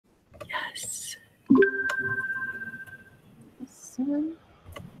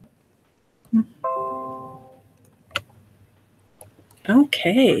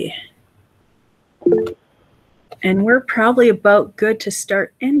Okay. And we're probably about good to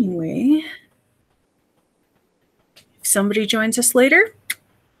start anyway. If somebody joins us later,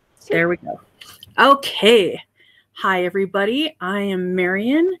 there we go. Okay. Hi, everybody. I am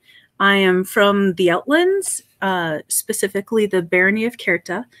Marion. I am from the Outlands, specifically the Barony of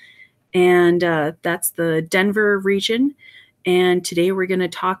Cairta, and that's the Denver region. And today we're going to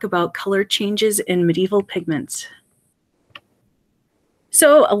talk about color changes in medieval pigments.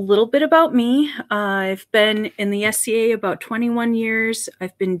 So a little bit about me. I've been in the SCA about 21 years.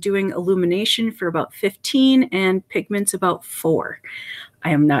 I've been doing illumination for about 15 and pigments about 4. I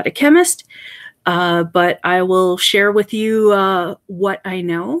am not a chemist, but I will share with you what I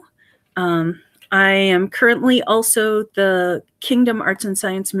know. I am currently also the Kingdom Arts and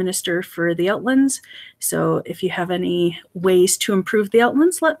Science Minister for the Outlands. So if you have any ways to improve the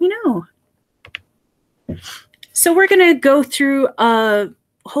Outlands, let me know. So we're going to go through a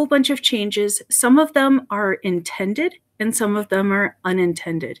whole bunch of changes. Some of them are intended and some of them are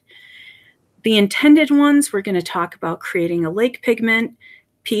unintended. The intended ones, we're going to talk about creating a lake pigment,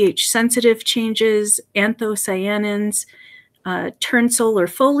 pH sensitive changes, anthocyanins, turnsol or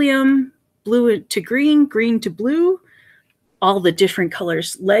folium, blue to green, green to blue, all the different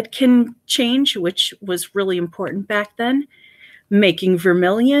colors lead can change, which was really important back then. Making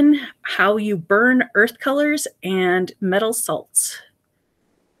vermilion, how you burn earth colors, and metal salts.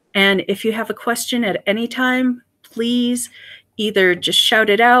 And if you have a question at any time, please either just shout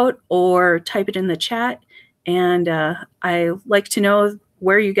it out or type it in the chat. And I like to know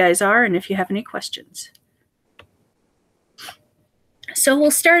where you guys are and if you have any questions. So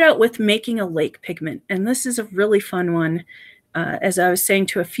we'll start out with making a lake pigment. And this is a really fun one. As I was saying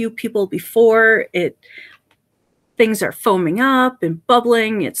to a few people before, things are foaming up and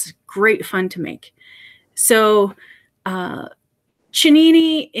bubbling. It's great fun to make. So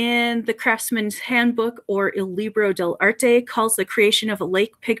Cennini in the Craftsman's Handbook or Il Libro dell'Arte calls the creation of a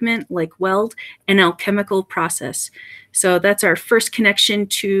lake pigment, like weld, an alchemical process. So that's our first connection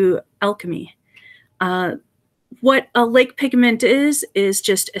to alchemy. What a lake pigment is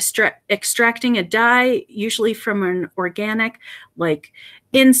just extracting a dye, usually from an organic, like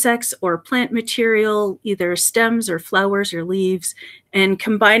insects or plant material, either stems or flowers or leaves, and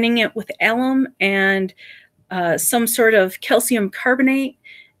combining it with alum and some sort of calcium carbonate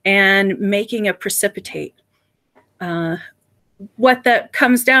and making a precipitate. What that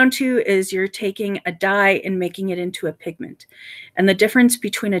comes down to is you're taking a dye and making it into a pigment. And the difference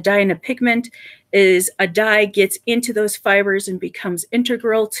between a dye and a pigment is a dye gets into those fibers and becomes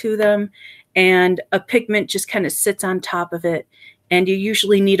integral to them, and a pigment just kind of sits on top of it. And you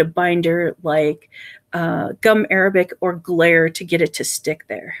usually need a binder like gum arabic or glare to get it to stick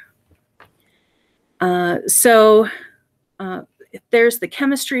there. There's the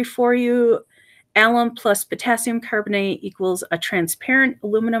chemistry for you. Alum plus potassium carbonate equals a transparent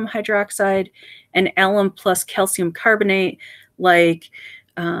aluminum hydroxide, and alum plus calcium carbonate, like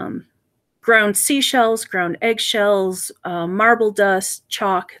ground seashells, ground eggshells, marble dust,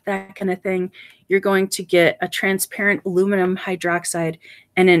 chalk, that kind of thing. You're going to get a transparent aluminum hydroxide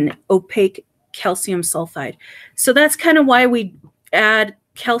and an opaque calcium sulfide. So that's kind of why we add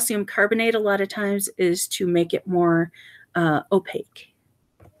calcium carbonate a lot of times, is to make it more opaque.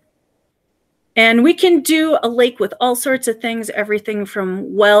 And we can do a lake with all sorts of things, everything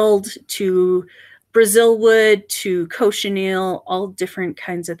from weld to Brazil wood to cochineal, all different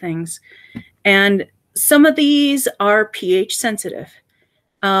kinds of things. And some of these are pH sensitive.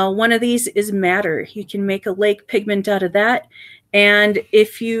 One of these is madder. You can make a lake pigment out of that. And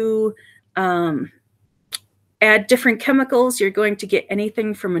if you add different chemicals, you're going to get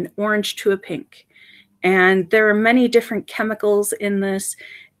anything from an orange to a pink. And there are many different chemicals in this,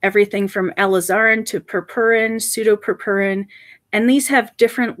 everything from alizarin to purpurin, pseudopurpurin, and these have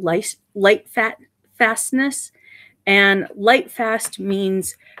different light fastness. And light fast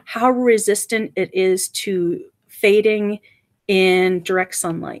means how resistant it is to fading in direct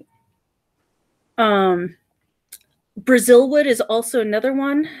sunlight. Brazil wood is also another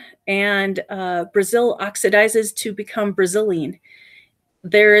one, and Brazil oxidizes to become Brazilian.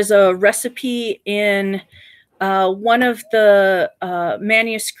 There is a recipe in one of the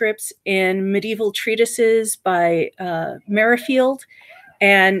manuscripts in medieval treatises by Merrifield,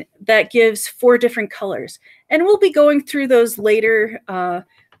 and that gives 4 different colors. And we'll be going through those later.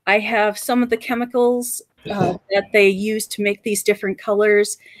 I have some of the chemicals that they use to make these different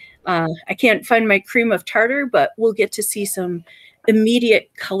colors. I can't find my cream of tartar, but we'll get to see some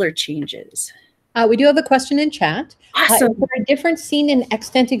immediate color changes. We do have a question in chat. Awesome. Is there a difference seen in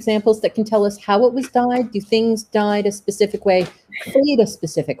extant examples that can tell us how it was dyed? Do things dyed a specific way fade a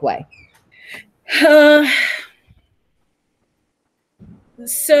specific way?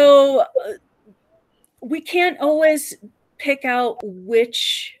 So we can't always pick out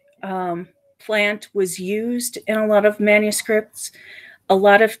which plant was used in a lot of manuscripts. A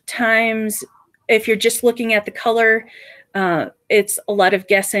lot of times, if you're just looking at the color, it's a lot of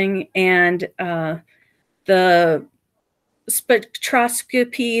guessing, and the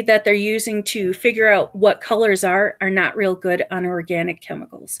spectroscopy that they're using to figure out what colors are not real good on organic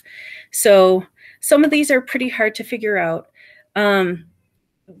chemicals. So some of these are pretty hard to figure out.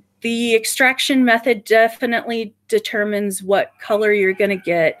 The extraction method definitely determines what color you're going to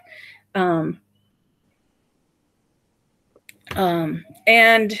get.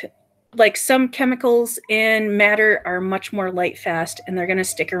 And like some chemicals in madder are much more light fast, and they're going to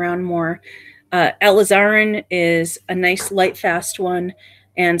stick around more. Alizarin is a nice light fast one,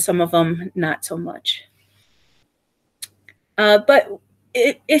 and some of them not so much. But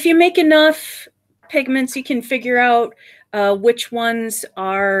if you make enough pigments, you can figure out which ones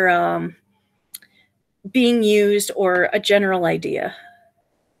are being used, or a general idea,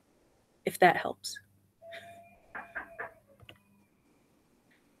 if that helps.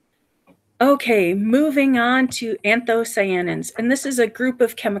 Okay, moving on to anthocyanins. And this is a group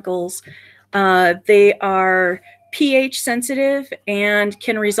of chemicals. They are pH sensitive and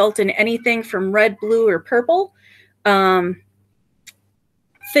can result in anything from red, blue, or purple.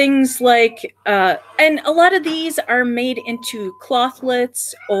 Things like, and a lot of these are made into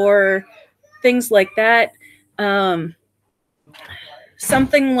clothlets or things like that.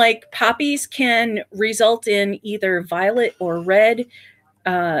 Something like poppies can result in either violet or red,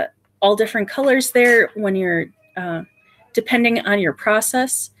 all different colors there when you're, depending on your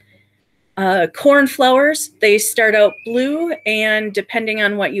process. Cornflowers, they start out blue, and depending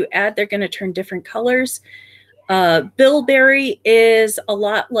on what you add, they're going to turn different colors. Bilberry is a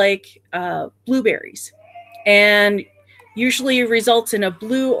lot like blueberries, and usually results in a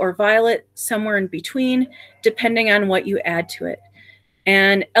blue or violet, somewhere in between, depending on what you add to it.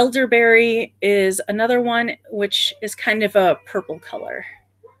 And elderberry is another one, which is kind of a purple color.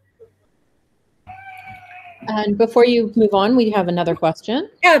 And before you move on, we have another question.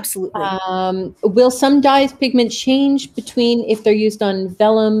 Absolutely. Will some dyes pigment change between if they're used on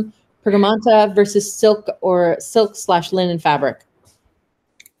vellum, pergamenta versus silk or silk/linen fabric?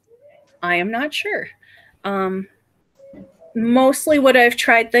 I am not sure. Mostly what I've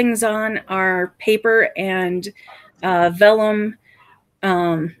tried things on are paper and vellum.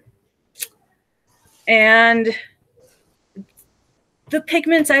 And the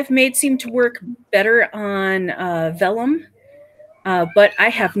pigments I've made seem to work better on vellum, but I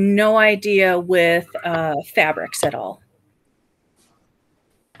have no idea with fabrics at all.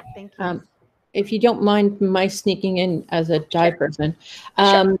 Thank you. If you don't mind my sneaking in as a dye person,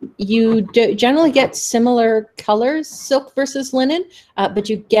 Sure. you generally get similar colors, silk versus linen, but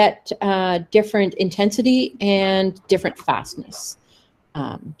you get different intensity and different fastness.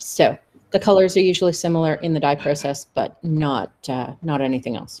 So the colors are usually similar in the dye process, but not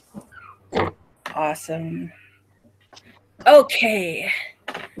anything else. Awesome. Okay.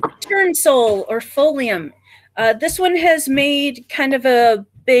 Turnsole or folium. This one has made kind of a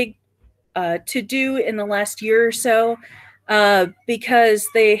big to-do in the last year or so, because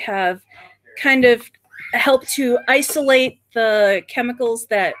they have kind of helped to isolate the chemicals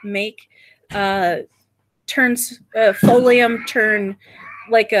that make folium turn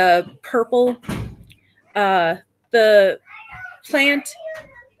like a purple. The plant,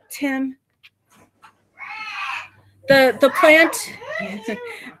 Tim, the plant,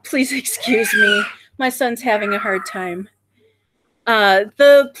 please excuse me, my son's having a hard time.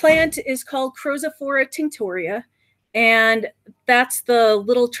 The plant is called Chrozophora tinctoria, and that's the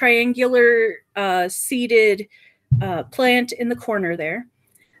little triangular seeded plant in the corner there.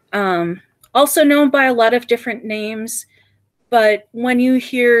 Also known by a lot of different names, but when you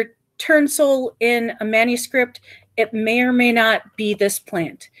hear turnsole in a manuscript, it may or may not be this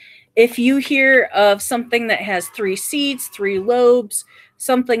plant. If you hear of something that has 3 seeds, 3 lobes,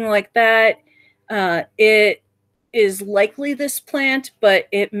 something like that, it is likely this plant, but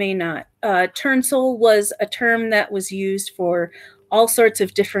it may not. Turnsole was a term that was used for all sorts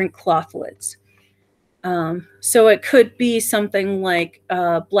of different clothlets. So it could be something like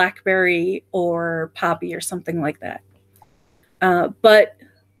blackberry or poppy or something like that. But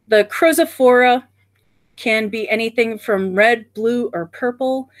the Chrozophora can be anything from red, blue, or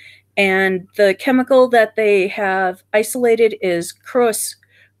purple. And the chemical that they have isolated is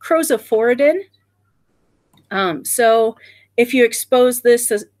chrozophoridin. So if you expose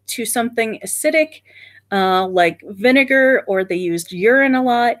this to something acidic, like vinegar, or they used urine a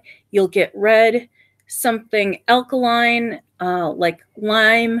lot, you'll get red. Something alkaline, like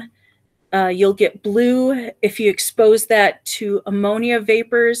lime, you'll get blue. If you expose that to ammonia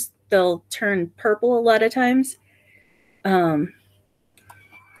vapors, they'll turn purple a lot of times.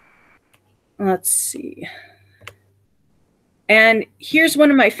 Let's see. And here's one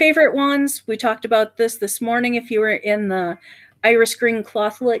of my favorite ones. We talked about this morning if you were in the iris green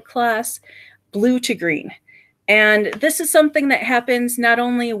clothlet class, blue to green. And this is something that happens not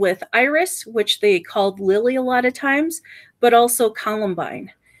only with iris, which they called lily a lot of times, but also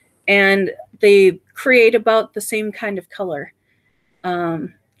columbine. And they create about the same kind of color.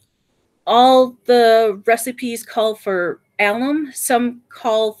 All the recipes call for alum. Some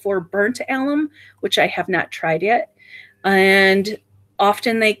call for burnt alum, which I have not tried yet. And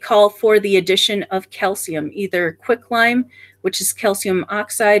often they call for the addition of calcium, either quicklime, which is calcium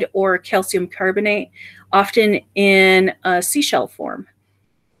oxide, or calcium carbonate, often in a seashell form.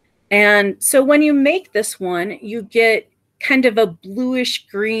 And so when you make this one, you get kind of a bluish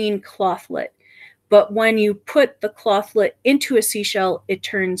green clothlet. But when you put the clothlet into a seashell, it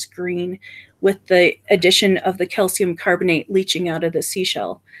turns green with the addition of the calcium carbonate leaching out of the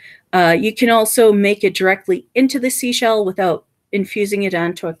seashell. You can also make it directly into the seashell without infusing it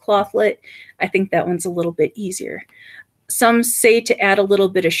onto a clothlet. I think that one's a little bit easier. Some say to add a little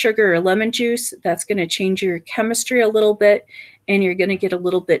bit of sugar or lemon juice. That's going to change your chemistry a little bit, and you're going to get a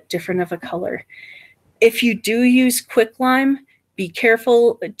little bit different of a color. If you do use quicklime, be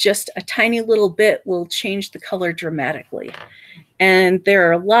careful. Just a tiny little bit will change the color dramatically. And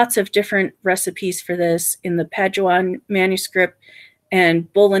there are lots of different recipes for this in the Paduan manuscript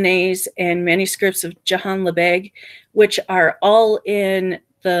and Bolognese and manuscripts of Jahan Lebeg, which are all in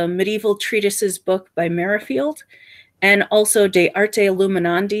the Medieval Treatises book by Merrifield, and also De Arte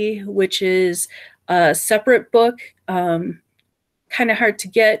Illuminandi, which is a separate book, kind of hard to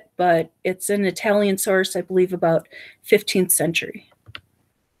get, but it's an Italian source, I believe about 15th century.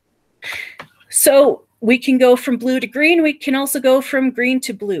 So we can go from blue to green. We can also go from green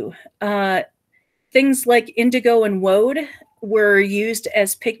to blue. Things like indigo and woad were used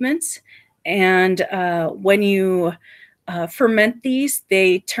as pigments. And when you ferment these,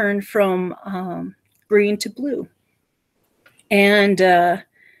 they turn from green to blue. And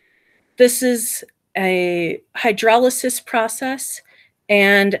this is a hydrolysis process,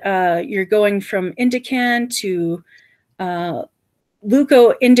 and you're going from indican to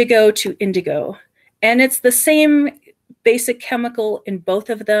leuco-indigo to indigo. And it's the same basic chemical in both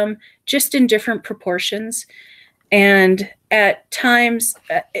of them, just in different proportions. And at times,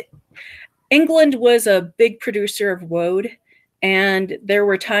 England was a big producer of woad, and there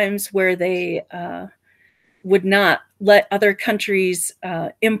were times where they would not let other countries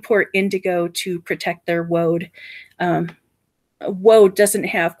import indigo to protect their woad. Woad doesn't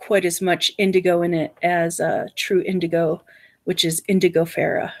have quite as much indigo in it as true indigo, which is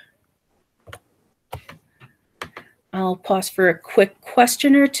indigofera. I'll pause for a quick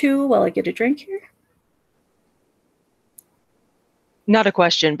question or two while I get a drink here. Not a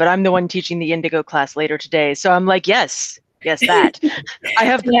question, but I'm the one teaching the indigo class later today, so I'm like, yes, that. I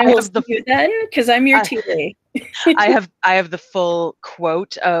have the then because I'm your TA. I have the full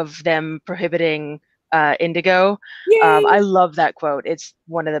quote of them prohibiting indigo. I love that quote. It's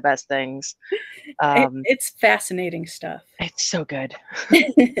one of the best things. It's fascinating stuff. It's so good.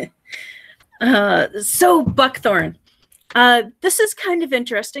 So buckthorn. This is kind of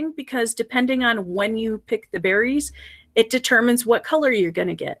interesting because depending on when you pick the berries, it determines what color you're going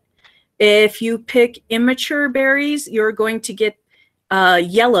to get. If you pick immature berries, you're going to get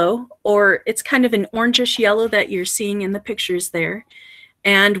yellow, or it's kind of an orangish yellow that you're seeing in the pictures there.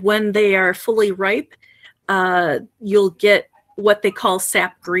 And when they are fully ripe, you'll get what they call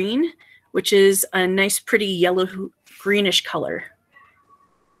sap green, which is a nice, pretty yellow greenish color.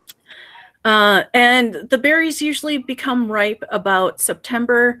 And the berries usually become ripe about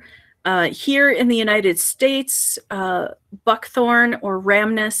September. Here in the United States, buckthorn or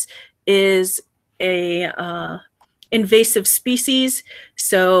rhamnus is a invasive species.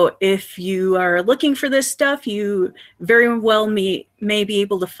 So if you are looking for this stuff, you very well may be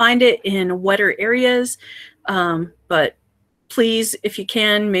able to find it in wetter areas. But please, if you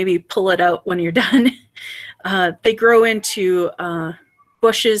can, maybe pull it out when you're done. They grow into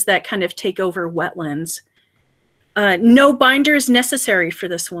bushes that kind of take over wetlands. No binder is necessary for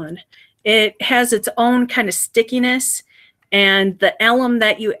this one. It has its own kind of stickiness, and the alum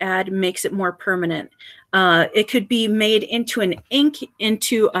that you add makes it more permanent. It could be made into an ink,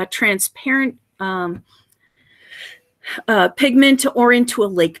 into a transparent pigment or into a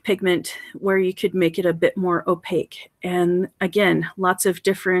lake pigment where you could make it a bit more opaque. And again, lots of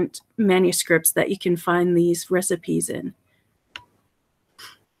different manuscripts that you can find these recipes in.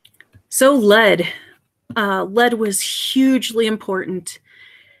 So lead. Lead was hugely important.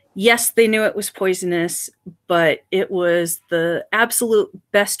 Yes, they knew it was poisonous, but it was the absolute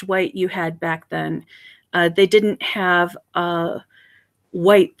best white you had back then. They didn't have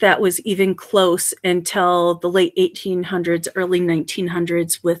white that was even close until the late 1800s, early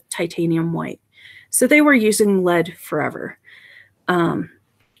 1900s with titanium white. So they were using lead forever. The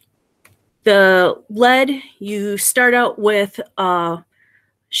lead, you start out with a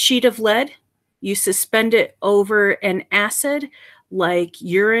sheet of lead, you suspend it over an acid like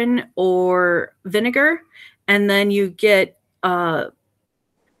urine or vinegar, and then you get a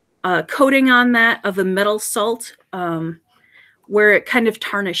coating on that of a metal salt where it kind of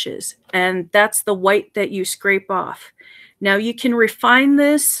tarnishes, and that's the white that you scrape off. Now you can refine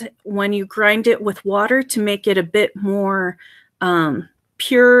this when you grind it with water to make it a bit more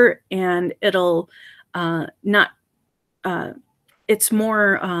pure, and it'll it's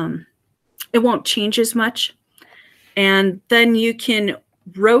more, it won't change as much. And then you can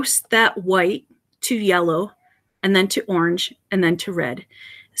roast that white to yellow, and then to orange, and then to red.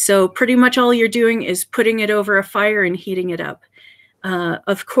 So pretty much all you're doing is putting it over a fire and heating it up.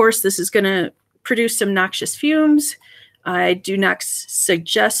 Of course, this is going to produce some noxious fumes. I do not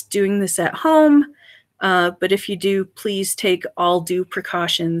suggest doing this at home, but if you do, please take all due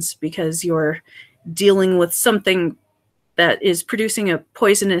precautions, because you're dealing with something that is producing a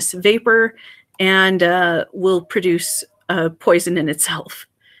poisonous vapor and will produce poison in itself.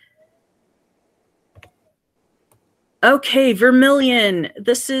 Okay, vermilion.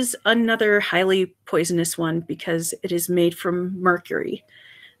 This is another highly poisonous one because it is made from mercury.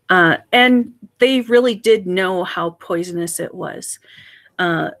 And they really did know how poisonous it was.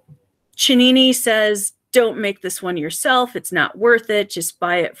 Chinini says, don't make this one yourself. It's not worth it. Just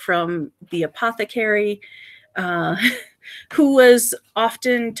buy it from the apothecary, who was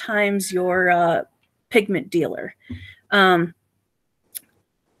oftentimes your pigment dealer.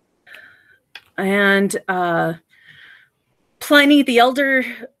 Pliny the Elder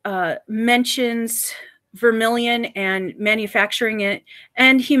mentions vermilion and manufacturing it,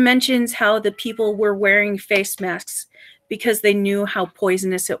 and he mentions how the people were wearing face masks because they knew how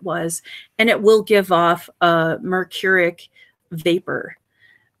poisonous it was, and it will give off a mercuric vapor.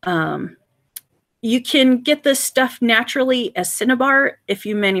 You can get this stuff naturally as cinnabar. If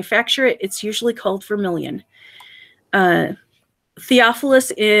you manufacture it, it's usually called vermilion.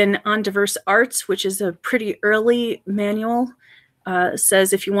 Theophilus in On Diverse Arts, which is a pretty early manual,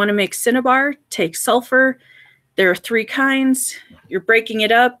 says if you want to make cinnabar, take sulfur. There are 3 kinds. You're breaking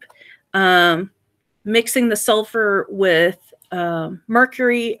it up, mixing the sulfur with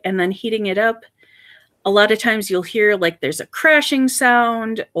mercury, and then heating it up. A lot of times you'll hear like there's a crashing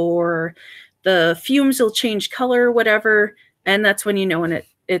sound, or the fumes will change color or whatever, and that's when you know when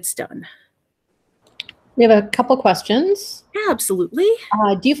it's done. We have a couple questions. Absolutely.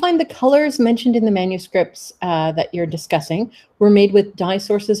 Do you find the colors mentioned in the manuscripts that you're discussing were made with dye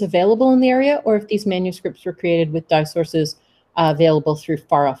sources available in the area, or if these manuscripts were created with dye sources available through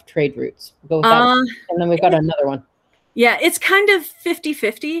far-off trade routes? We'll go with that one. And then we've got another one. Yeah, it's kind of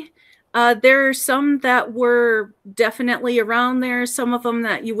 50-50. There are some that were definitely around there, some of them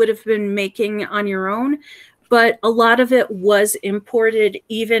that you would have been making on your own, but a lot of it was imported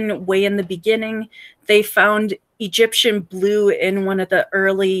even way in the beginning. They found Egyptian blue in one of the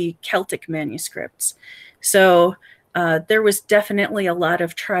early Celtic manuscripts. So there was definitely a lot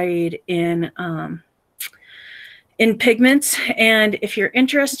of trade in pigments. And if you're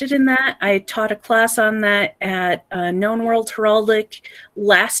interested in that, I taught a class on that at Known World Heraldic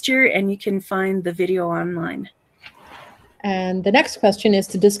last year, and you can find the video online. And the next question is,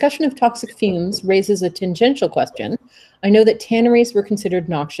 the discussion of toxic fumes raises a tangential question. I know that tanneries were considered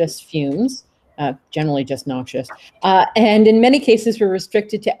noxious fumes, generally just noxious, and in many cases were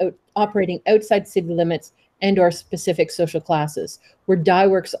restricted to operating outside city limits and or specific social classes. Were dye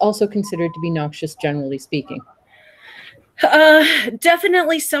works also considered to be noxious, generally speaking?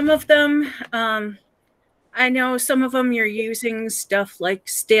 Definitely some of them. I know some of them you're using stuff like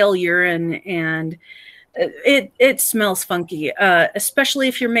stale urine, and it smells funky, especially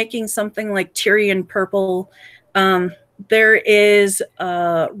if you're making something like Tyrian purple. There is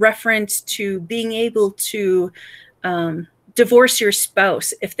a reference to being able to divorce your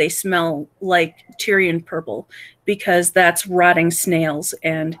spouse if they smell like Tyrian purple, because that's rotting snails,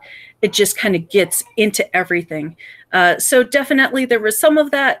 and it just kind of gets into everything. So definitely there was some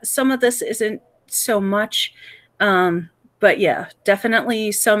of that. Some of this isn't so much. But yeah,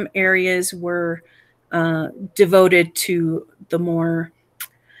 definitely some areas were devoted to the more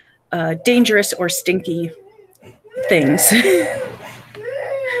dangerous or stinky things.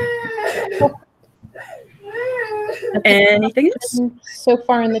 Anything else? So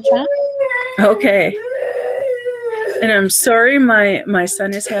far in the chat? Okay. And I'm sorry, my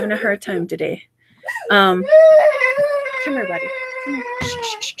son is having a hard time today. Come here, buddy. Come here.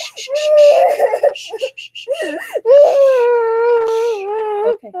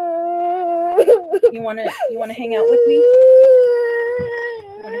 Okay. You wanna hang out with me?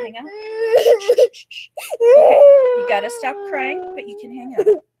 You wanna hang out? Okay. You gotta stop crying, but you can hang out.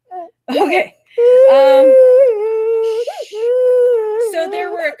 Okay. So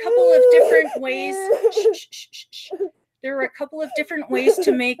there were a couple of different ways. There were a couple of different ways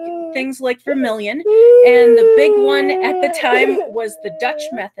to make things like vermilion, and the big one at the time was the Dutch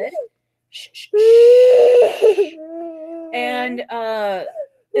method. And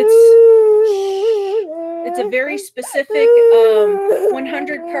it's a very specific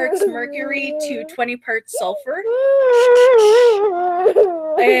 100 parts mercury to 20 parts sulfur.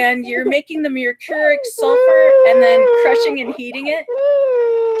 And you're making the mercuric sulfur and then crushing and heating it.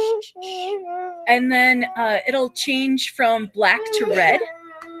 And then it'll change from black to red.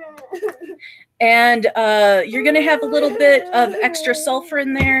 And you're going to have a little bit of extra sulfur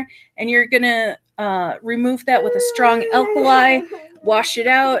in there, and you're going to remove that with a strong alkali, wash it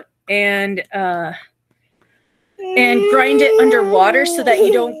out, and grind it underwater so that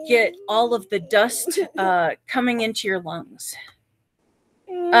you don't get all of the dust coming into your lungs.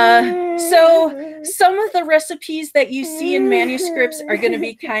 So some of the recipes that you see in manuscripts are going to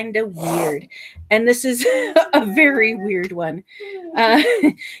be kind of weird, and this is a very weird one.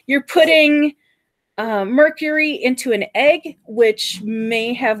 You're putting mercury into an egg, which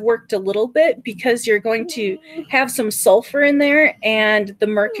may have worked a little bit because you're going to have some sulfur in there and the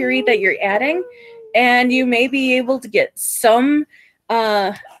mercury that you're adding, and you may be able to get some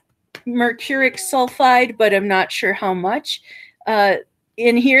mercuric sulfide, but I'm not sure how much.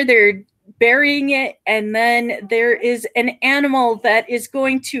 In here, they're burying it, and then there is an animal that is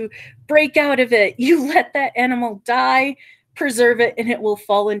going to break out of it. You let that animal die, preserve it, and it will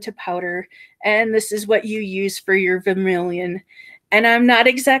fall into powder. And this is what you use for your vermilion. And I'm not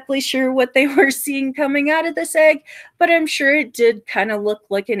exactly sure what they were seeing coming out of this egg, but I'm sure it did kind of look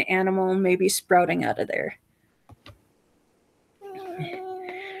like an animal maybe sprouting out of there.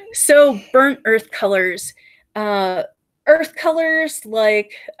 So burnt earth colors. Earth colors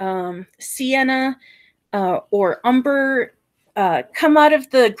like sienna or umber come out of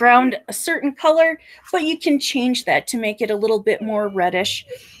the ground a certain color, but you can change that to make it a little bit more reddish.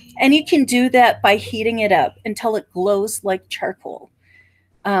 And you can do that by heating it up until it glows like charcoal.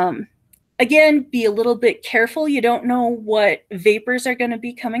 Again, be a little bit careful. You don't know what vapors are going to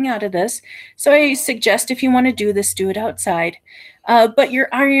be coming out of this. So I suggest if you want to do this, do it outside. But your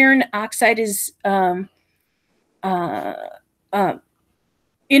iron oxide is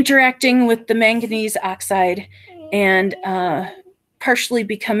interacting with the manganese oxide and partially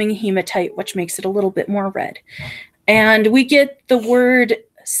becoming hematite, which makes it a little bit more red. And we get the word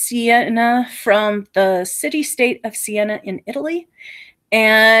Siena from the city-state of Siena in Italy,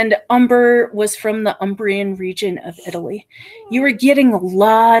 and umber was from the Umbrian region of Italy. You were getting a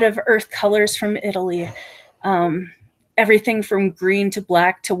lot of earth colors from Italy, everything from green to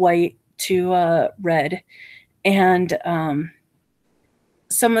black to white to red. And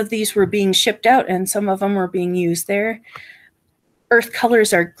some of these were being shipped out and some of them were being used there. Earth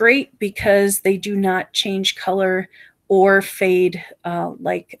colors are great because they do not change color or fade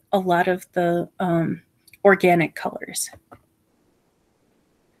like a lot of the organic colors.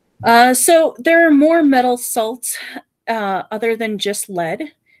 So there are more metal salts other than just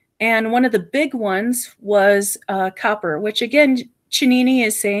lead. And one of the big ones was copper, which again, Chinini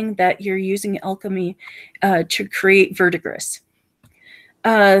is saying that you're using alchemy to create verdigris.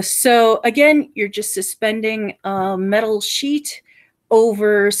 So again, you're just suspending a metal sheet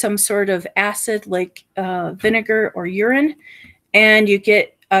over some sort of acid like vinegar or urine, and you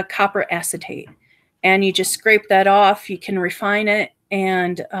get a copper acetate. And you just scrape that off. You can refine it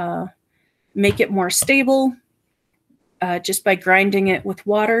and make it more stable just by grinding it with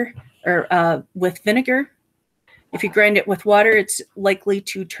water or with vinegar. If you grind it with water, it's likely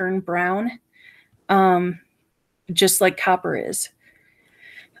to turn brown, just like copper is.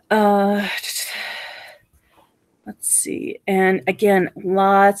 Let's see. And again,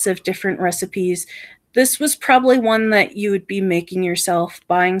 lots of different recipes. This was probably one that you would be making yourself,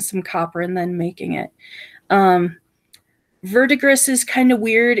 buying some copper and then making it. Verdigris is kind of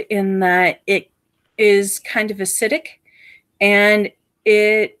weird in that it is kind of acidic, and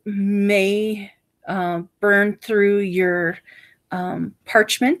it may burn through your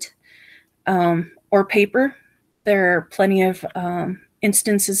parchment or paper. There are plenty of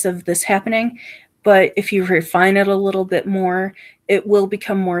instances of this happening, but if you refine it a little bit more, it will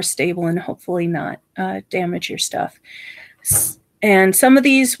become more stable and hopefully not damage your stuff. And some of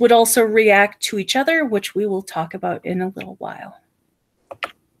these would also react to each other, which we will talk about in a little while.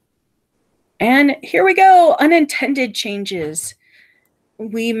 And here we go, unintended changes.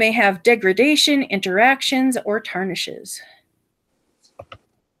 We may have degradation, interactions, or tarnishes.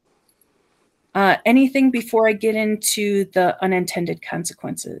 Anything before I get into the unintended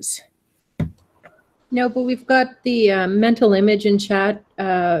consequences? No, but we've got the mental image in chat.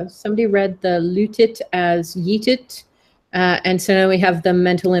 Somebody read the loot it as yeet it. And so now we have the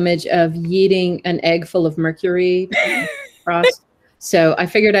mental image of yeeting an egg full of mercury across. So I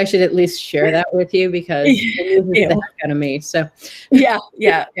figured I should at least share that with you because it moves the heck out of me. So yeah.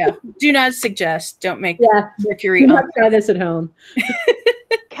 Do not suggest. Don't make mercury. Do not try this at home.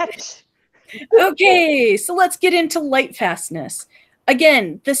 Catch. Okay, so let's get into light fastness.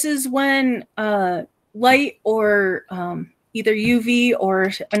 Again, this is when light or either UV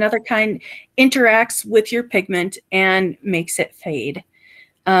or another kind interacts with your pigment and makes it fade.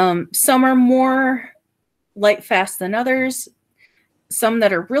 Some are more light fast than others. Some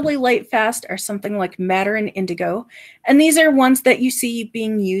that are really light fast are something like madder and indigo. And these are ones that you see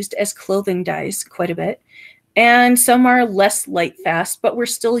being used as clothing dyes quite a bit. And some are less light fast, but were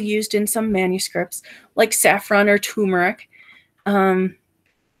still used in some manuscripts like saffron or turmeric. And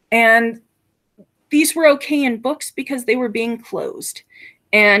these were okay in books because they were being closed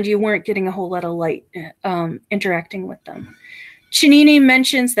and you weren't getting a whole lot of light interacting with them. Cennini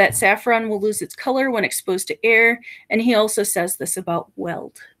mentions that saffron will lose its color when exposed to air, and he also says this about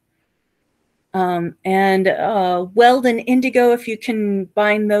weld. Weld and indigo, if you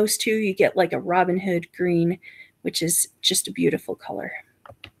combine those two, you get like a Robin Hood green, which is just a beautiful color.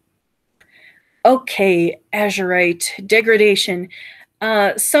 Okay, azurite, degradation.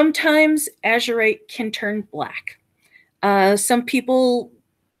 Sometimes azurite can turn black. Some people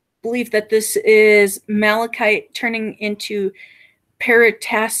believe that this is malachite turning into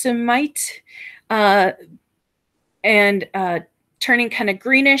paratasmite and turning kind of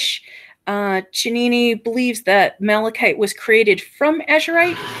greenish. Cennini believes that malachite was created from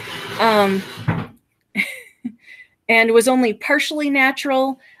azurite and was only partially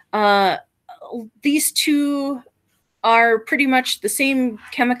natural. These two are pretty much the same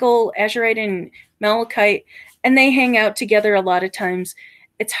chemical, azurite and malachite, and they hang out together a lot of times.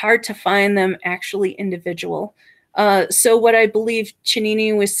 It's hard to find them actually individual. So what I believe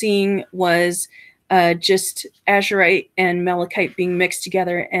Cennini was seeing was just azurite and malachite being mixed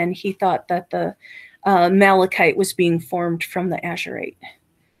together, and he thought that the malachite was being formed from the azurite.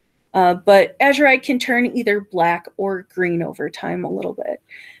 But azurite can turn either black or green over time a little bit.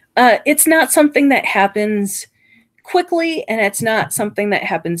 It's not something that happens quickly, and it's not something that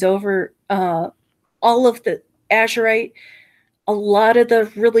happens over all of the azurite. A lot of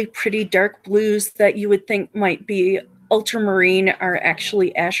the really pretty dark blues that you would think might be ultramarine are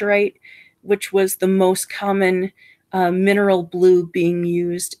actually azurite, which was the most common mineral blue being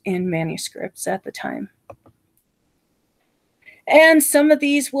used in manuscripts at the time. And some of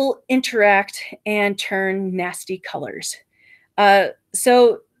these will interact and turn nasty colors.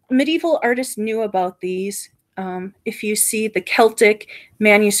 So medieval artists knew about these. If you see the Celtic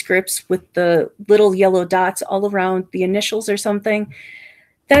manuscripts with the little yellow dots all around the initials or something,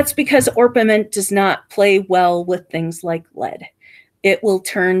 that's because orpiment does not play well with things like lead. It will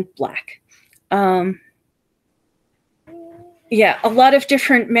turn black. Yeah, a lot of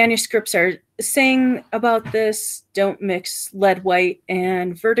different manuscripts are saying about this: don't mix lead white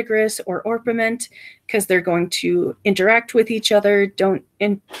and verdigris or orpiment because they're going to interact with each other. Don't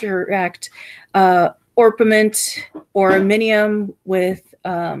interact orpiment or aluminium with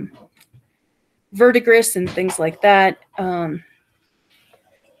verdigris and things like that. And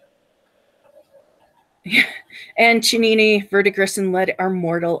Cennini, verdigris and lead are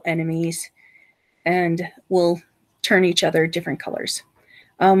mortal enemies and will turn each other different colors.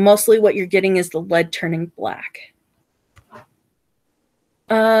 Mostly what you're getting is the lead turning black.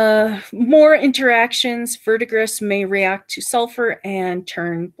 More interactions. Verdigris may react to sulfur and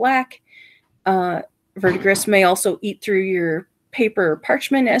turn black. Verdigris may also eat through your paper or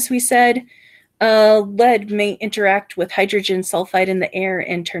parchment, as we said. Lead may interact with hydrogen sulfide in the air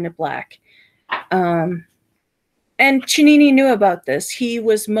and turn it black. And Cennini knew about this. He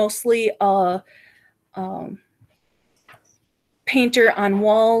was mostly painter on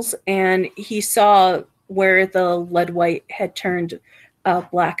walls, and he saw where the lead white had turned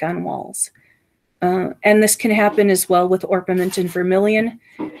black on walls. And this can happen as well with orpiment and vermilion.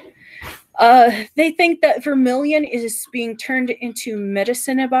 They think that vermilion is being turned into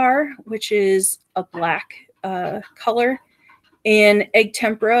medicinabar, which is a black color, in egg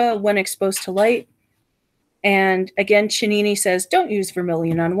tempera when exposed to light. And again, Chinini says, don't use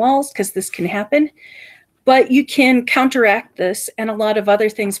vermilion on walls because this can happen. But you can counteract this and a lot of other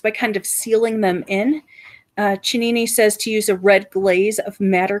things by kind of sealing them in. Chinini says to use a red glaze of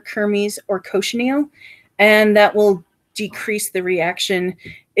madder kermes or cochineal, and that will decrease the reaction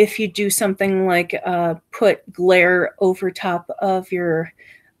if you do something like put glare over top of your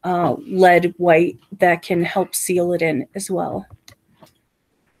lead white. That can help seal it in as well.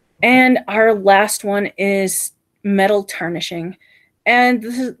 And our last one is metal tarnishing.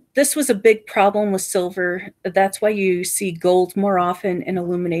 And this was a big problem with silver. That's why you see gold more often in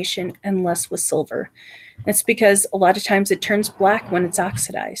illumination and less with silver. It's because a lot of times it turns black when it's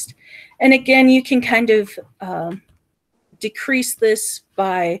oxidized. And again, you can kind of decrease this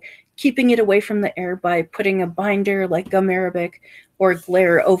by keeping it away from the air by putting a binder like gum arabic or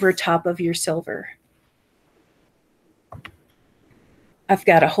glare over top of your silver. I've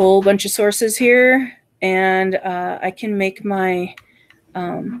got a whole bunch of sources here, and I can make my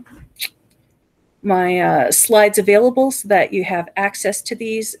slides available so that you have access to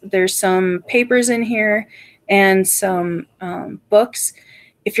these. There's some papers in here and some books.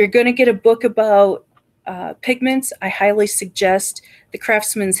 If you're going to get a book about pigments, I highly suggest The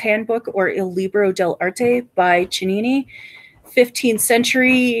Craftsman's Handbook or Il Libro dell'Arte by Chinini. 15th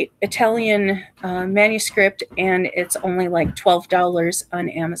century Italian manuscript, and it's only like $12 on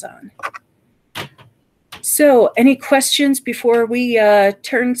Amazon. So any questions before we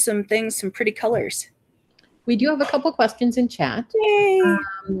turn some pretty colors? We do have a couple questions in chat. Yay.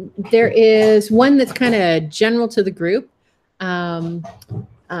 There is one that's kind of general to the group.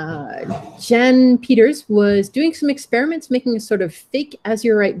 Jen Peters was doing some experiments making a sort of fake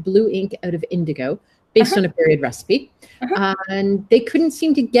azurite blue ink out of indigo based on a period recipe. And they couldn't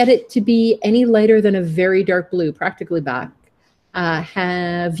seem to get it to be any lighter than a very dark blue, practically black.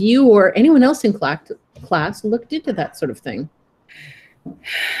 Have you or anyone else in class looked into that sort of thing?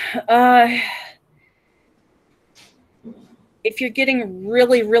 If you're getting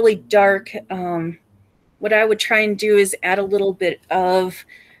really, really dark, what I would try and do is add a little bit of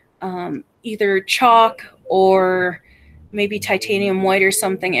either chalk or maybe titanium white or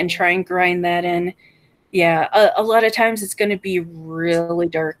something and try and grind that in. Yeah, a lot of times it's going to be really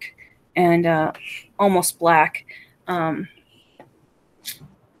dark and almost black. And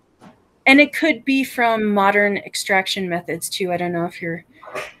it could be from modern extraction methods too. I don't know if you're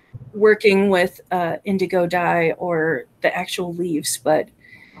working with indigo dye or the actual leaves, but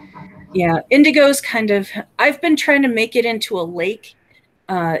yeah, indigo's kind of, I've been trying to make it into a lake.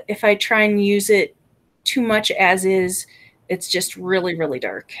 If I try and use it too much as is, it's just really, really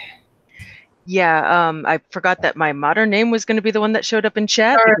dark. Yeah, I forgot that my modern name was going to be the one that showed up in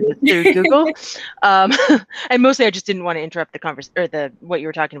chat through Google. And mostly I just didn't want to interrupt the conversation or what you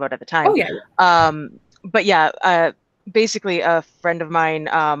were talking about at the time. Oh, yeah. But yeah, basically a friend of mine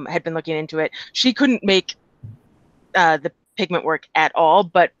had been looking into it. She couldn't make the pigment work at all,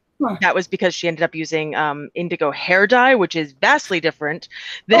 but that was because she ended up using indigo hair dye, which is vastly different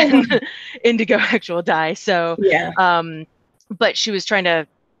than indigo actual dye. So, yeah. But she was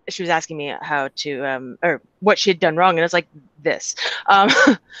asking me how to, or what she had done wrong. And I was like, this.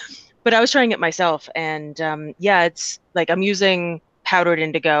 But I was trying it myself. And yeah, it's like I'm using powdered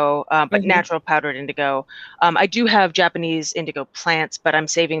indigo, but natural powdered indigo. I do have Japanese indigo plants, but I'm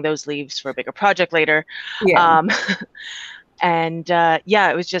saving those leaves for a bigger project later. Yeah. And yeah,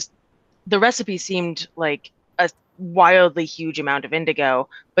 it was just, the recipe seemed like a wildly huge amount of indigo,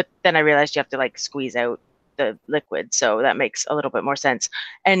 but then I realized you have to like squeeze out the liquid. So that makes a little bit more sense.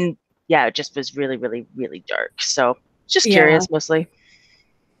 And yeah, it just was really, really, really dark. So just curious mostly.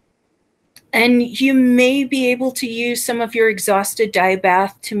 And you may be able to use some of your exhausted dye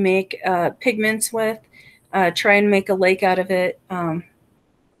bath to make pigments with, try and make a lake out of it.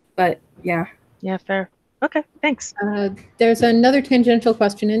 But yeah. Yeah, fair. Okay, thanks. There's another tangential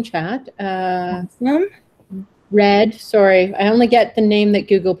question in chat. Awesome. Red, sorry, I only get the name that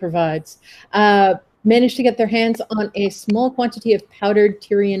Google provides. Managed to get their hands on a small quantity of powdered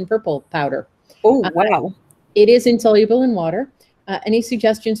Tyrian purple powder. Oh, wow. It is insoluble in water. Any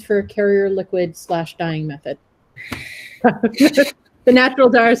suggestions for a carrier liquid / dyeing method? The natural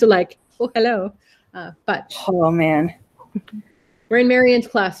dyers are like, oh, hello. But oh, man. We're in Marian's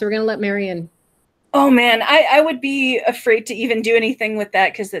class, so we're going to let Marian Oh man, I would be afraid to even do anything with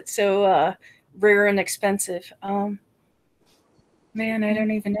that because it's so rare and expensive. Man, I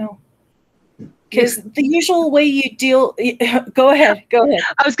don't even know. Because the usual way you deal, go ahead.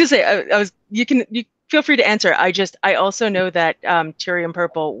 I was gonna say, you feel free to answer. I also know that Tyrium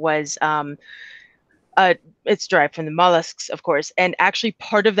purple was it's derived from the mollusks, of course, and actually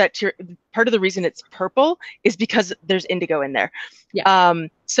part of the reason it's purple is because there's indigo in there. Yeah.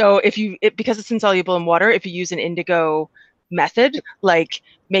 So because it's insoluble in water, if you use an indigo method, like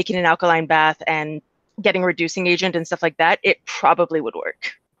making an alkaline bath and getting a reducing agent and stuff like that, it probably would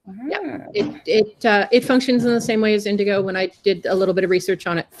work. Yeah, it functions in the same way as indigo. When I did a little bit of research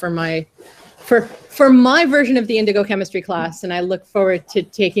on it for my version of the indigo chemistry class, and I look forward to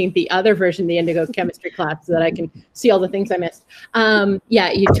taking the other version of the indigo chemistry class so that I can see all the things I missed.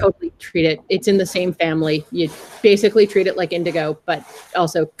 Yeah, you totally treat it. It's in the same family. You basically treat it like indigo, but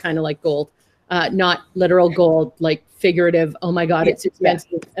also kind of like gold. Not literal gold, like figurative, oh my God, it's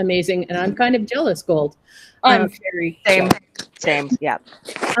expensive, amazing, and I'm kind of jealous gold. I'm very Same, yeah.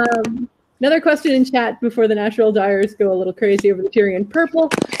 Another question in chat before the natural dyers go a little crazy over the Tyrian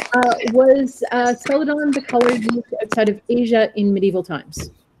purple. Was celadon the color used outside of Asia in medieval times?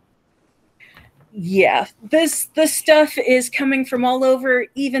 Yeah, this stuff is coming from all over,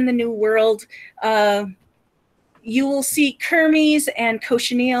 even the New World. You will see kermes and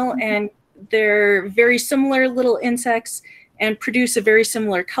cochineal, and they're very similar little insects and produce a very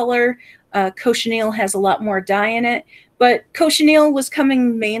similar color. Cochineal has a lot more dye in it, but cochineal was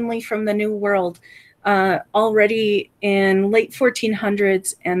coming mainly from the New World already in late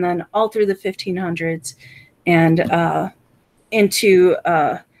 1400s and then all through the 1500s and into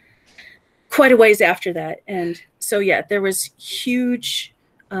quite a ways after that. And so, yeah, there was huge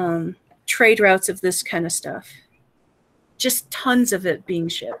trade routes of this kind of stuff. Just tons of it being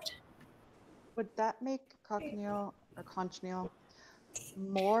shipped. Would that make cochineal or conchineal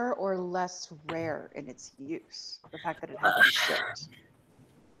more or less rare in its use, the fact that it had been shipped?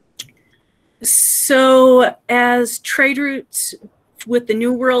 So as trade routes with the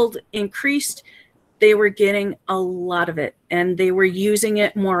New World increased, they were getting a lot of it, and they were using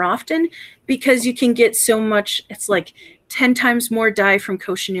it more often because you can get so much. It's like 10 times more dye from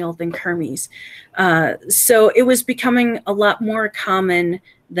cochineal than kermes. So it was becoming a lot more common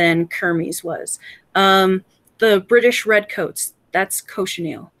than kermes was. The British redcoats, that's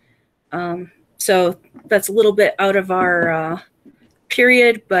cochineal. So that's a little bit out of our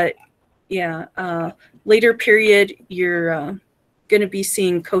period, but yeah, later period, you're going to be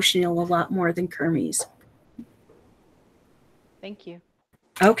seeing cochineal a lot more than kermes. Thank you.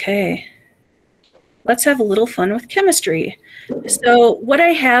 Okay. Let's have a little fun with chemistry. So what I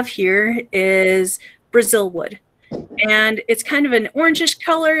have here is Brazil wood, and it's kind of an orangish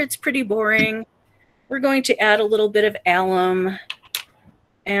color. It's pretty boring. We're going to add a little bit of alum,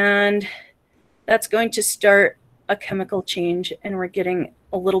 and that's going to start a chemical change, and we're getting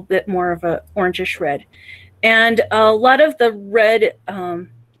a little bit more of a orangish red. And a lot of the red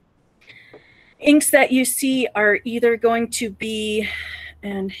inks that you see are either going to be,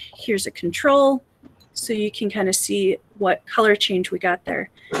 and here's a control, so you can kind of see what color change we got there.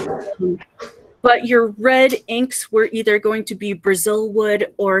 But your red inks were either going to be Brazil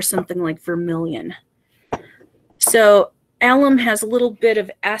wood or something like vermilion. So alum has a little bit of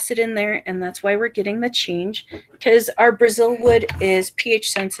acid in there, and that's why we're getting the change, because our Brazil wood is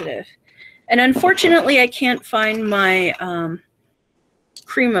pH sensitive. And unfortunately, I can't find my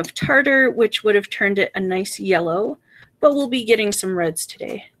cream of tartar, which would have turned it a nice yellow, but we'll be getting some reds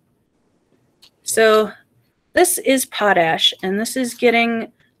today. So this is potash, and this is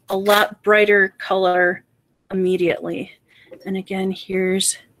getting a lot brighter color immediately. And again,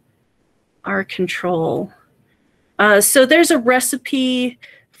 here's our control. So there's a recipe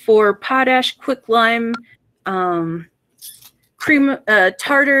for potash, quicklime, cream,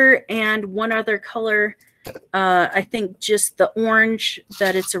 tartar, and one other color. I think just the orange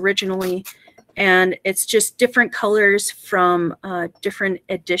that it's originally, and it's just different colors from different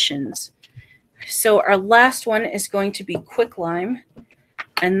editions. So our last one is going to be quicklime,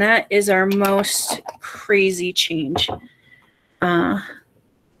 and that is our most crazy change.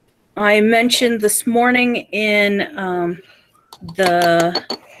 I mentioned this morning in the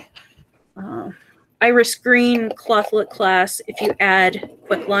Iris Green clothlet class, if you add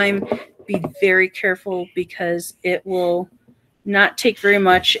quicklime, be very careful because it will not take very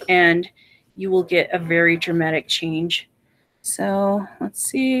much and you will get a very dramatic change. So let's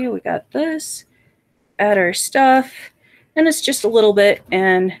see, we got this, add our stuff, and it's just a little bit,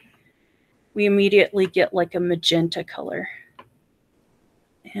 and we immediately get like a magenta color.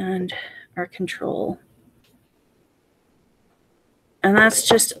 And our control. And that's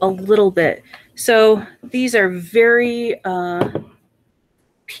just a little bit. So these are very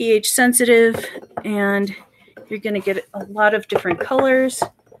pH sensitive, and you're going to get a lot of different colors.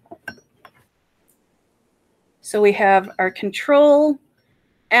 So we have our control,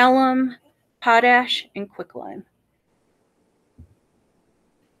 alum, potash, and quicklime.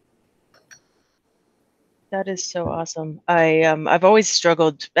 That is so awesome. I've always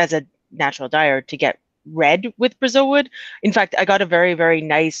struggled as a natural dyer to get red with Brazil wood. In fact, I got a very, very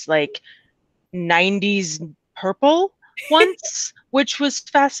nice like 90s purple once, which was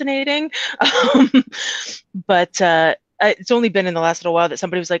fascinating. But it's only been in the last little while that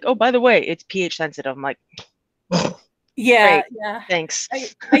somebody was like, "Oh, by the way, it's pH sensitive." I'm like, yeah, great, yeah. thanks.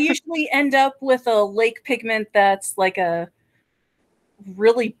 I usually end up with a lake pigment that's like a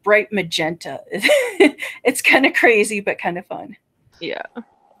really bright magenta. It's kind of crazy, but kind of fun. Yeah.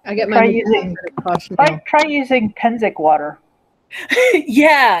 I get Try my using try using Penzic water.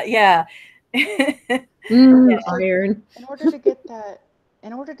 Yeah. Iron. In order to get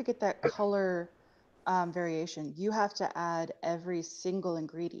that color variation, you have to add every single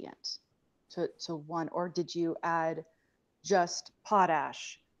ingredient to one. Or did you add just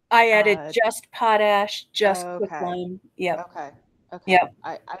potash? I added just potash, just okay. quicklime. Yep. Okay. Yep.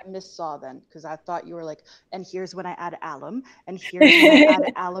 I missaw then, because I thought you were like, and here's when I add alum, and here's when I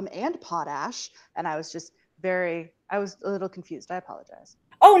add alum and potash, and I was a little confused. I apologize.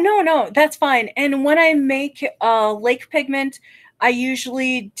 Oh, no, that's fine. And when I make lake pigment, I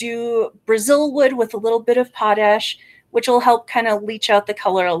usually do Brazil wood with a little bit of potash, which will help kind of leach out the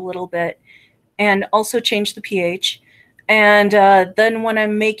color a little bit and also change the pH. And then when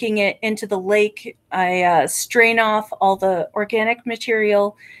I'm making it into the lake, I strain off all the organic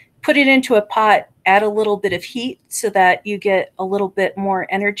material, put it into a pot, add a little bit of heat so that you get a little bit more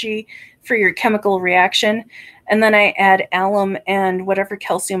energy for your chemical reaction. And then I add alum and whatever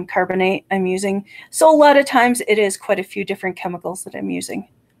calcium carbonate I'm using. So a lot of times it is quite a few different chemicals that I'm using.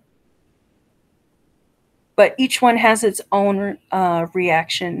 But each one has its own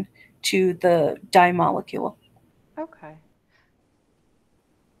reaction to the dye molecule. Okay.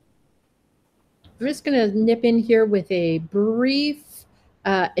 I'm just going to nip in here with a brief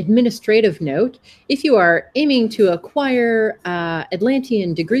administrative note. If you are aiming to acquire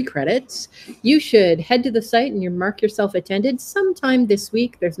Atlantean degree credits, you should head to the site and mark yourself attended sometime this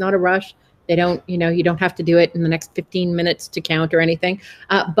week. There's not a rush. They don't, you don't have to do it in the next 15 minutes to count or anything.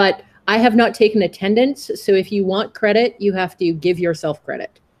 But I have not taken attendance. So if you want credit, you have to give yourself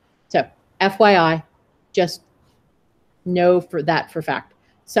credit. So FYI, just know for fact.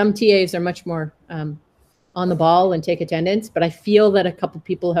 Some TAs are much more on the ball and take attendance, but I feel that a couple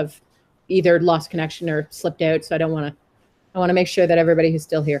people have either lost connection or slipped out. So I want to make sure that everybody who's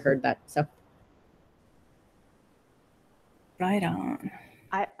still here heard that. So. Right on.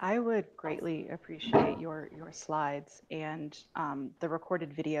 I would greatly appreciate your slides and the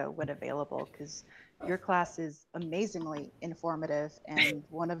recorded video when available, because your class is amazingly informative and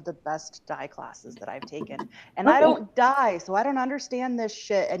one of the best dye classes that I've taken. And I don't dye, so I don't understand this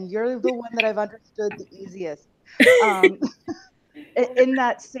shit. And you're the one that I've understood the easiest. In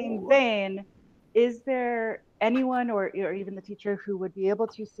that same vein, is there anyone or even the teacher who would be able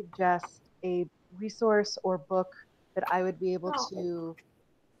to suggest a resource or book that I would be able to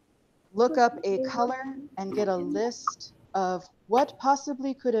look up a color and get a list of what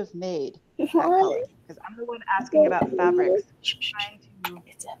possibly could have made that color? Because I'm the one asking about fabrics, trying to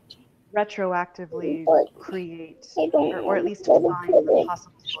retroactively create or at least find the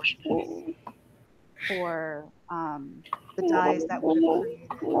possible sources for the dyes that would have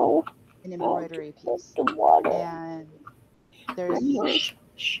created an embroidery piece. And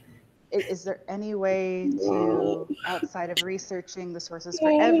is there any way to, outside of researching the sources for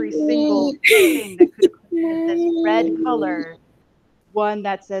every single thing that could have created this red color, one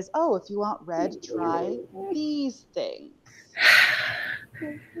that says, oh, if you want red, try these things?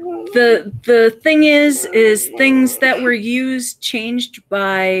 The thing is things that were used changed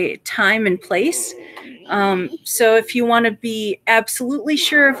by time and place. So if you want to be absolutely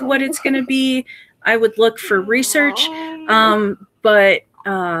sure of what it's going to be, I would look for research. But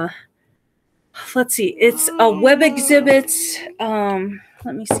let's see, it's a web exhibits.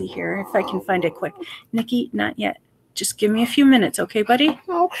 Let me see here if I can find it quick. Nikki, not yet. Just give me a few minutes, okay, buddy?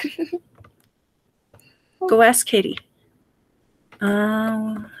 Go ask Katie.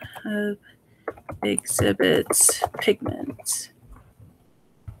 Exhibits pigments.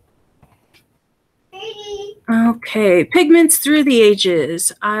 Okay, Pigments Through the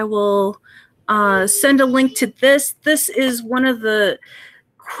Ages. I will send a link to this. This is one of the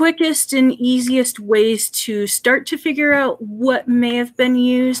quickest and easiest ways to start to figure out what may have been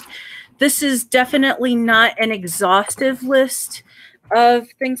used. This is definitely not an exhaustive list of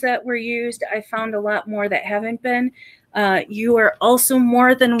things that were used. I found a lot more that haven't been. You are also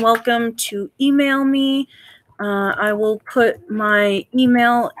more than welcome to email me. I will put my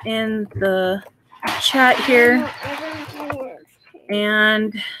email in the chat here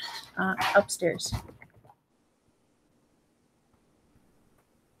and upstairs.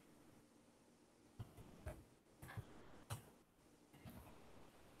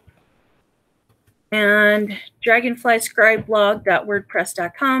 And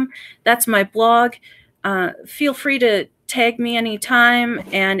dragonflyscribeblog.wordpress.com. That's my blog. Feel free to tag me anytime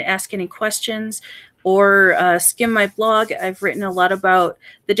and ask any questions, or skim my blog. I've written a lot about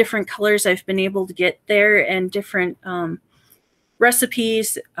the different colors I've been able to get there and different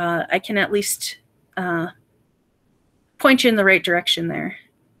recipes. I can at least point you in the right direction there.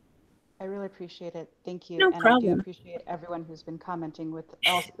 I really appreciate it. Thank you. No problem. I do appreciate everyone who's been commenting with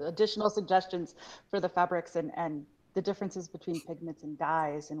additional suggestions for the fabrics and the differences between pigments and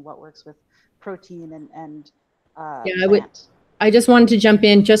dyes and what works with protein and plant. I just wanted to jump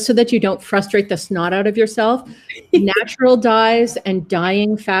in just so that you don't frustrate the snot out of yourself. Natural dyes and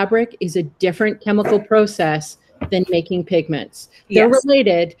dyeing fabric is a different chemical process than making pigments. They're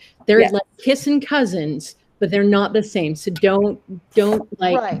related. They're like kissing cousins, but they're not the same. So don't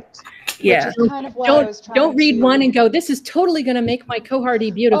like. Right. Yeah. Kind of don't read one and go, this is totally going to make my cohorty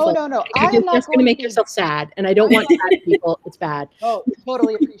beautiful. Oh, no. I am not going to make yourself sad. And I don't want sad people. It's bad. Oh,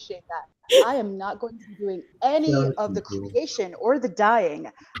 totally appreciate that. I am not going to be doing any of the creation or the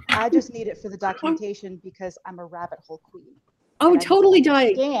dyeing. I just need it for the documentation because I'm a rabbit hole queen. Oh, totally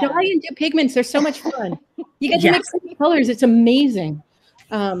dye and do pigments. They're so much fun. You get to make pretty colors. It's amazing.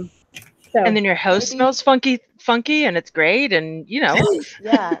 And then your house smells funky, and it's great, and you know.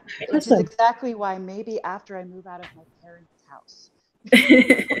 Yeah, which is exactly why maybe after I move out of my parents' house.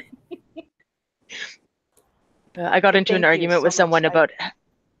 I got into an argument with someone about.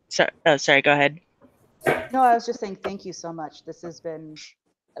 Sorry, go ahead. No, I was just saying thank you so much. This has been,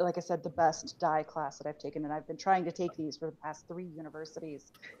 like I said, the best dye class that I've taken, and I've been trying to take these for the past 3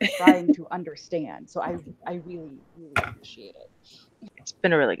 universities, trying to understand. So I really, really appreciate it. It's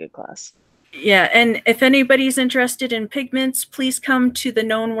been a really good class. Yeah, and if anybody's interested in pigments, please come to the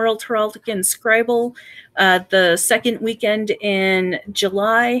Known World Heraldic and Scribal the second weekend in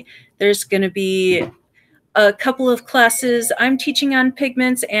July. There's going to be a couple of classes I'm teaching on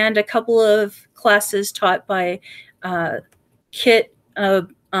pigments and a couple of classes taught by Kit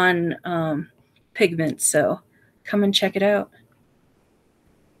on pigments. So come and check it out.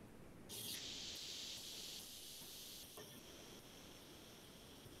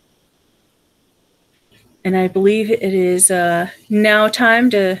 And I believe it is now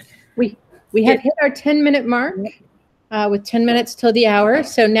time to... We have hit our 10-minute mark with 10 minutes till the hour.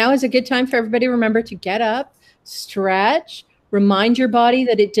 So now is a good time for everybody to remember to get up, stretch, remind your body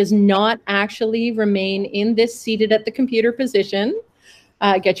that it does not actually remain in this seated at the computer position.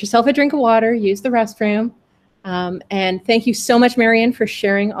 Get yourself a drink of water, use the restroom. And thank you so much, Marianne, for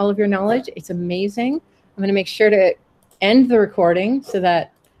sharing all of your knowledge. It's amazing. I'm going to make sure to end the recording so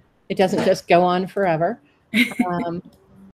that it doesn't just go on forever.